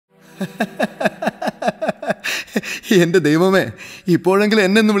എൻ്റെ ദൈവമേ, ഇപ്പോഴെങ്കിലും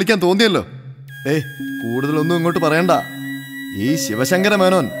എന്നെ ഒന്ന് വിളിക്കാൻ തോന്നിയല്ലോ. കൂടുതലൊന്നും ഇങ്ങോട്ട് പറയണ്ട. ഈ ശിവശങ്കര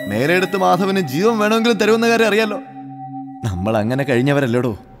മേനോൻ മേലെടുത്ത് മാധവന് ജീവൻ വേണമെങ്കിലും തരുമെന്ന കാര്യം അറിയാലോ. നമ്മൾ അങ്ങനെ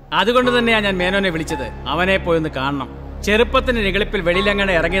കഴിഞ്ഞവരല്ലേടോ. അതുകൊണ്ട് തന്നെയാണ് ഞാൻ മേനോനെ വിളിച്ചത്. അവനെ പോയൊന്ന് കാണണം. ചെറുപ്പത്തിന് നികളിപ്പിൽ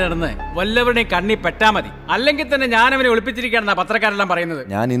വെളിയിലങ്ങനെ ഇറങ്ങി നടന്ന് വല്ലവരുടെയും കണ്ണി പെട്ടാ മതി. അല്ലെങ്കിൽ തന്നെ ഞാൻ അവനെ ഒളിപ്പിച്ചിരിക്കുകയാണെന്നാ പത്രക്കാരെല്ലാം പറയുന്നത്.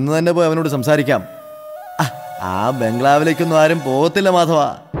 ഞാൻ ഇന്ന് തന്നെ പോയി അവനോട് സംസാരിക്കാം. ആ ബംഗ്ലാവിലേക്കൊന്നും ആരും പോകത്തില്ല മാധവ.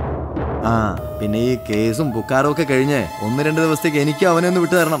 പിന്നെ ഈ കേസും പുക്കാറും ഒക്കെ കഴിഞ്ഞ് 1-2 ദിവസത്തേക്ക് എനിക്കും അവനെ ഒന്ന്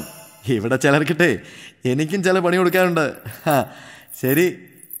വിട്ടു തരണം. ഇവിടെ ചിലർക്കിട്ടെ എനിക്കും ചില പണി കൊടുക്കാനുണ്ട്. ശരി,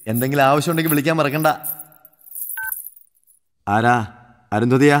 എന്തെങ്കിലും ആവശ്യമുണ്ടെങ്കിൽ വിളിക്കാൻ മറക്കണ്ട. ആരാ?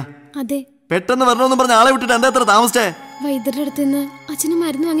 അരുന്ധതിയാ? അതെ. പെട്ടെന്ന് വരണമെന്ന് പറഞ്ഞ ആളെ വിട്ടിട്ട് എന്താ എത്ര താമസിച്ചേ? വൈദ്യരുടെ അടുത്ത് നിന്ന് അച്ഛന്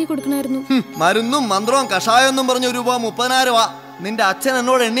മരുന്ന് വാങ്ങി കൊടുക്കണമായിരുന്നു. മരുന്നും മന്ത്രവും കഷായം എന്നും പറഞ്ഞ രൂപ 30,000 രൂപ നിന്റെ അച്ഛൻ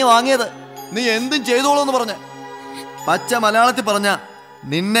എന്നോട് എണ്ണി വാങ്ങിയത്. നീ എന്തും ചെയ്തോളൂന്ന് പറഞ്ഞ് പച്ച മലയാളത്തിൽ പറഞ്ഞ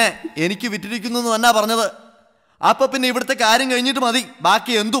നിന്നെ എനിക്ക് വിറ്റിരിക്കുന്നു എന്ന് തന്നാ പറഞ്ഞത്. അപ്പൊ പിന്നെ ഇവിടുത്തെ കാര്യം കഴിഞ്ഞിട്ട് മതി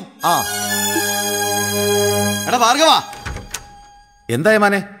ബാക്കി എന്തും. എടാ ഭാർഗവാ, എന്തായി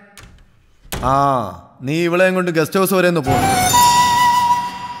മാനെ? നീ ഇവളെയും കൊണ്ട് ഗസ്റ്റ് ഹൗസ് വരെ ഒന്ന് പോകും.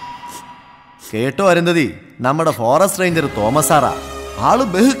 കേട്ടോ അരുന്ധതി, നമ്മുടെ ഫോറസ്റ്റ് റേഞ്ചർ തോമസ് സാറാ. ആള്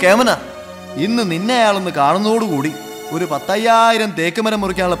ബഹു കേമന. ഇന്ന് നിന്നെ അയാളൊന്ന് കാണുന്നതോടുകൂടി ഒരു 10,000 തേക്കുമരം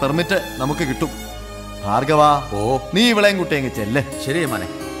മുറിക്കാനുള്ള പെർമിറ്റ് നമുക്ക് കിട്ടും. ഭാർഗവ, നീ ഇവളെയും കുട്ടി അങ്ങ് ചെല്ല്. ശരി മാനെ.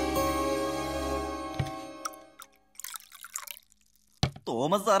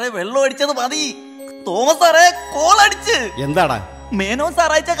 തോമസ് സാറേ, വെള്ളം അടിച്ചത് മതി. തോമസ് സാറേ, കോളടിച്ച്. എന്താടാ? മേനോ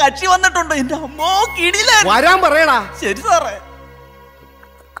സാറാഴ്ച കക്ഷി വന്നിട്ടുണ്ട്. എന്റെ അമ്മോ, കിടില. വരാൻ പറയടാ. ശരി സാറേ.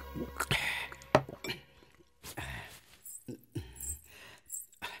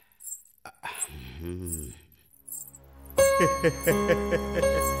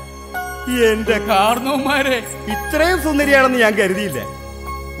 എന്റെ കാർന്നോമാരെ, ഇത്രയും സുന്ദരിയാണെന്ന് ഞാൻ കരുതിയില്ല.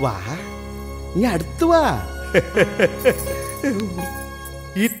 വാ, നീ അടുത്ത് വാ.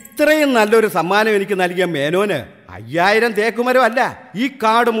 ഇത്രയും നല്ലൊരു സമ്മാനം എനിക്ക് നൽകിയ മേനോന് 5000 തേക്കുമരം അല്ല, ഈ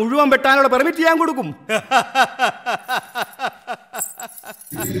കാട് മുഴുവൻ വെട്ടാനുള്ള പെർമിറ്റ് ഞാൻ കൊടുക്കും.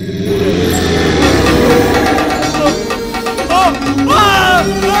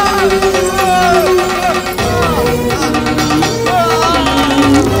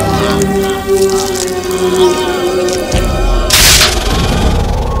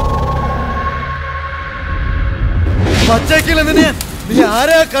 പച്ചക്കില്ല നിന്നെ. നീ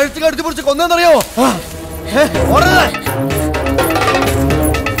ആരാ കഴുത്ത് കടിച്ചു പിടിച്ച് കൊന്നറിയോ?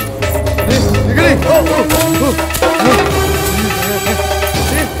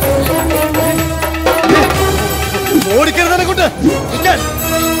 ഓടിക്കരുതനെ കൊണ്ട്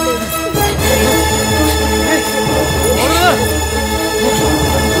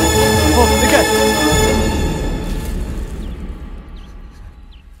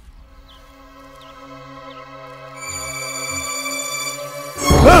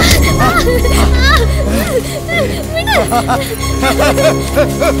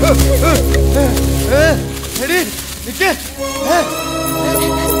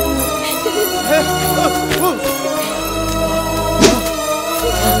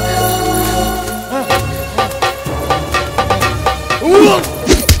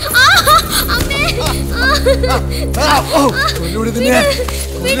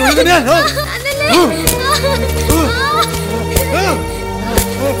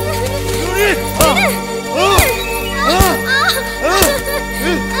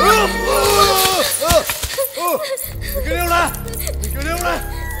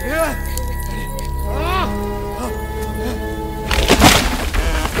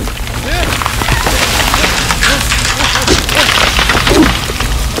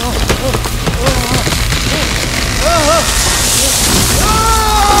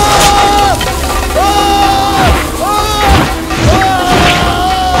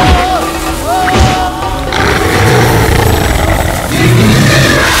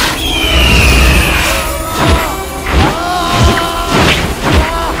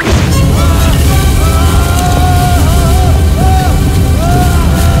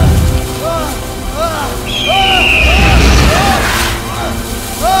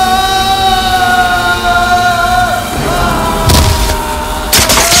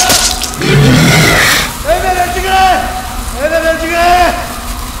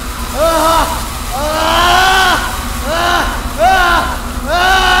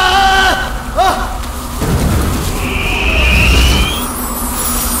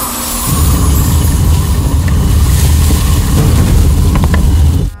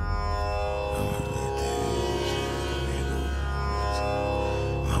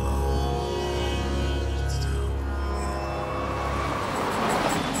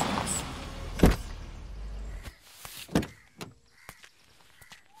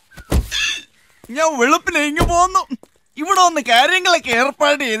ഞാൻ വെളുപ്പിനെ ഇങ്ങ് പോന്നു. ഇവിടെ വന്ന് കാര്യങ്ങളൊക്കെ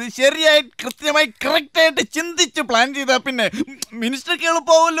ഏർപ്പാട് ചെയ്ത് ശരിയായി കൃത്യമായി കറക്റ്റായിട്ട് ചിന്തിച്ച് പ്ലാൻ ചെയ്താ പിന്നെ മിനിസ്റ്റർക്ക്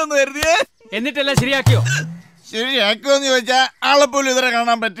എളുപ്പമാവല്ലോ എന്ന് കരുതിയേ. എന്നിട്ടെല്ലാം ശരിയാക്കിയോ? ശരിയാക്കിയോന്ന് ചോദിച്ചാ ആളെ പോലും ഇതുവരെ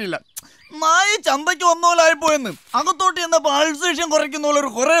കാണാൻ പറ്റില്ല. നായ ചന്തയ്ക്ക് വന്ന പോലെ ആയിപ്പോയെന്ന്. അകത്തോട്ട് ചെന്നപ്പോ ആൾസേഷൻ കുറയ്ക്കുന്ന പോലെ ഒരു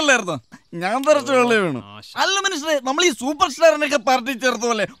കുറയല്ലായിരുന്നു. ഞാൻ തറച്ചു വെള്ളേ വീണു. അല്ല മിനിസ്റ്ററെ, നമ്മൾ ഈ സൂപ്പർ സ്റ്റാറിനൊക്കെ പാർട്ടി ചേർത്ത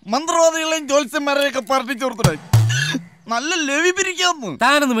പോലെ മന്ത്രവാദികളെയും ജ്യോത്സ്യന്മാരെയൊക്കെ പാർട്ടി ചേർത്തിട്ട് നല്ല ലവി പിരിക്കാന്ന്.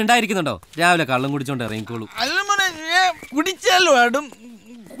 താനൊന്നും മിണ്ടായിരിക്കുന്നുണ്ടോ? രാവിലെ കള്ളം കുടിച്ചോണ്ട് ഇറങ്ങിക്കോളൂ. അല്ല മോനെ, കുടിച്ചാലും ആടും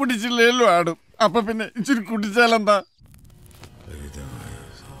കുടിച്ചില്ലേലും ആടും. അപ്പൊ പിന്നെ ഇച്ചിരി കുടിച്ചാലെന്താ?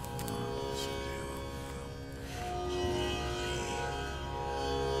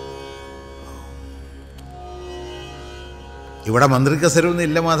 ഇവിടെ മന്ത്രിക്കസരൊന്നും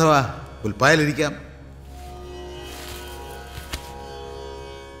ഇല്ല മാധവ, ഉൽപ്പായാലിരിക്കാം.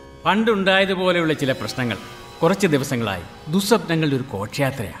 പണ്ടുണ്ടായതുപോലെയുള്ള ചില പ്രശ്നങ്ങൾ കുറച്ച് ദിവസങ്ങളായി ദുസ്വപ്നങ്ങളുടെ ഒരു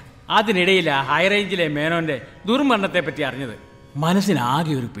ഘോഷയാത്രയാണ്. അതിനിടയിൽ ആ ഹൈറേഞ്ചിലെ മേനോന്റെ ദുർമരണത്തെ പറ്റി അറിഞ്ഞത്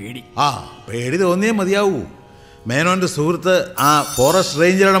മനസ്സിനാകെ ഒരു പേടി. പേടി തോന്നിയേ മതിയാവൂ. മേനോന്റെ സുഹൃത്ത് ആ ഫോറസ്റ്റ്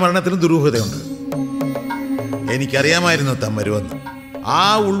റേഞ്ചറുടെ മരണത്തിന് ദുരൂഹതയുണ്ട്. എനിക്കറിയാമായിരുന്നു താൻ വരുമെന്ന്. ആ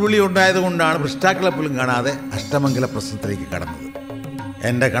ഉൾവിളി ഉണ്ടായത് കൊണ്ടാണ് പൃഷ്ടാക്കളപ്പോലും കാണാതെ അഷ്ടമംഗല പ്രശ്നത്തിലേക്ക് കടന്നത്.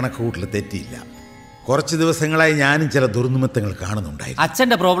 എൻ്റെ കണക്കുകൂട്ടിൽ തെറ്റിയില്ല. കുറച്ച് ദിവസങ്ങളായി ഞാനും ചില ദുർനിമിത്തങ്ങൾ കാണുന്നുണ്ടായി.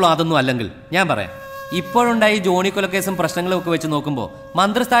 അച്ഛന്റെ പ്രോബ്ലം അതൊന്നും അല്ലെങ്കിൽ ഞാൻ പറയാം. ഇപ്പോഴുണ്ടായി ജോണി കൊലക്കേസും പ്രശ്നങ്ങളും ഒക്കെ വെച്ച് നോക്കുമ്പോൾ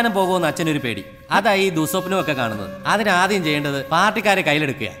മന്ത്രിസ്ഥാനം പോകുമെന്ന് അച്ഛനൊരു പേടി. അതായി ഈ ദുസ്വപ്നം ഒക്കെ കാണുന്നത്. അതിനാദ്യം ചെയ്യേണ്ടത് പാർട്ടിക്കാരെ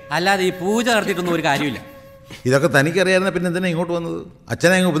കയ്യിലെടുക്കുക, അല്ലാതെ ഈ പൂജ നടത്തിയിട്ടൊന്നും ഒരു കാര്യമില്ല. ഇതൊക്കെ തനിക്കറിയായിരുന്ന പിന്നെ എന്തിനാ ഇങ്ങോട്ട് വന്നത്?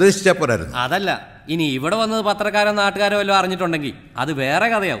 അച്ഛനെ അങ്ങ് ഉപദേശിച്ചാൽ പോരായിരുന്നു? അതല്ല, ഇനി ഇവിടെ വന്നത് പത്രക്കാരോ നാട്ടുകാരോ വല്ലതും അറിഞ്ഞിട്ടുണ്ടെങ്കിൽ അത് വേറെ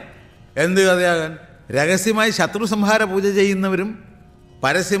കഥയാവും. എന്ത് കഥയാകാൻ? രഹസ്യമായി ശത്രു സംഹാര പൂജ ചെയ്യുന്നവരും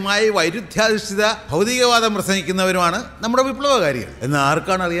പരസ്യമായി വൈരുദ്ധ്യാധിഷ്ഠിത ഭൗതികവാദം പ്രസംഗിക്കുന്നവരുമാണ് നമ്മുടെ വിപ്ലവകാരികൾ എന്ന്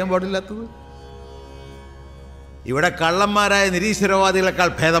ആർക്കാണ് അറിയാൻ പാടില്ലാത്തത്? ഇവിടെ കള്ളന്മാരായ നിരീശ്വരവാദികളെക്കാൾ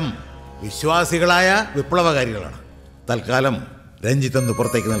ഭേദം വിശ്വാസികളായ വിപ്ലവകാരികളാണ്. തൽക്കാലം രഞ്ജിത്തൊന്ന്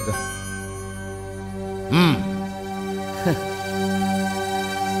പുറത്തേക്ക് നിൽക്കുക.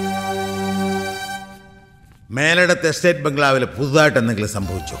 മേലടത്ത് എസ്റ്റേറ്റ് ബംഗ്ലാവിൽ പുതുതായിട്ട് എന്തെങ്കിലും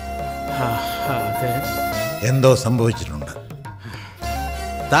സംഭവിച്ചോ? എന്തോ സംഭവിച്ചിട്ടുണ്ട്.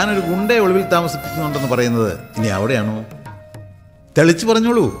 താനൊരു ഗുണ്ടയെ ഒളിവിൽ താമസിപ്പിക്കുന്നുണ്ടെന്ന് പറയുന്നത് ഇനി അവിടെയാണോ? തെളിച്ചു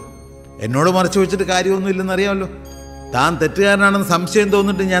പറഞ്ഞോളൂ. എന്നോട് മറച്ചു വെച്ചിട്ട് കാര്യമൊന്നും ഇല്ലെന്ന് അറിയാമല്ലോ. താൻ തെറ്റുകാരനാണെന്ന് സംശയം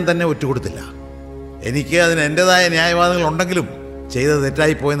തോന്നിട്ട് ഞാൻ തന്നെ ഒറ്റുകൊടുത്തില്ല. എനിക്ക് അതിന് എൻ്റെതായ ന്യായവാദങ്ങൾ ഉണ്ടെങ്കിലും ചെയ്തത്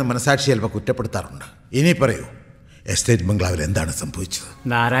തെറ്റായി പോയെന്ന് മനസാക്ഷി ചിലപ്പോൾ കുറ്റപ്പെടുത്താറുണ്ട്. ഇനി പറയൂ, എസ്റ്റേറ്റ് ബംഗ്ലാവിൽ എന്താണ് സംഭവിച്ചത്?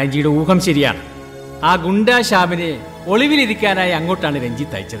 നാരായൺജിയുടെ ഊഹം ശരിയാണ്. ആ ഗുണ്ടാ ഷാമിനെ ഒളിവിലിരിക്കാനായി അങ്ങോട്ടാണ്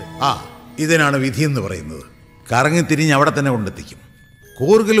രഞ്ജിത്ത് അയച്ചത്. ഇതിനാണ് വിധി എന്ന് പറയുന്നത്. കറങ്ങി തിരിഞ്ഞ് അവിടെ തന്നെ കൊണ്ടെത്തിക്കും.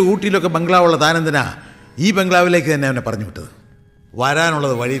 കൂർഗിലും ഊട്ടിയിലൊക്കെ ബംഗ്ലാവുള്ള താനെന്തിനാ ഈ ബംഗ്ലാവിലേക്ക് തന്നെ അവനെ പറഞ്ഞു വിട്ടത്?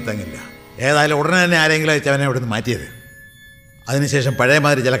 വരാനുള്ളത് വഴി തങ്ങില്ല. ഏതായാലും ഉടനെ തന്നെ ആരെങ്കിലും അയച്ച് അവനെ അവിടെ നിന്ന് മാറ്റിയത്. അതിനുശേഷം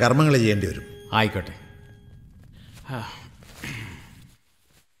പഴയമാതിരി ചില കർമ്മങ്ങൾ ചെയ്യേണ്ടി വരും. ആയിക്കോട്ടെ.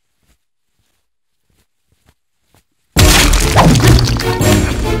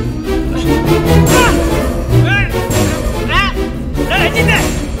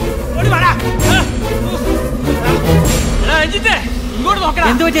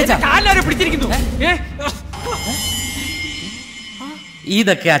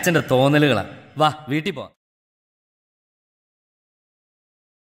 ഇതൊക്കെ അച്ഛന്റെ തോന്നലുകളാ. വാ വീട്ടിൽ പോ.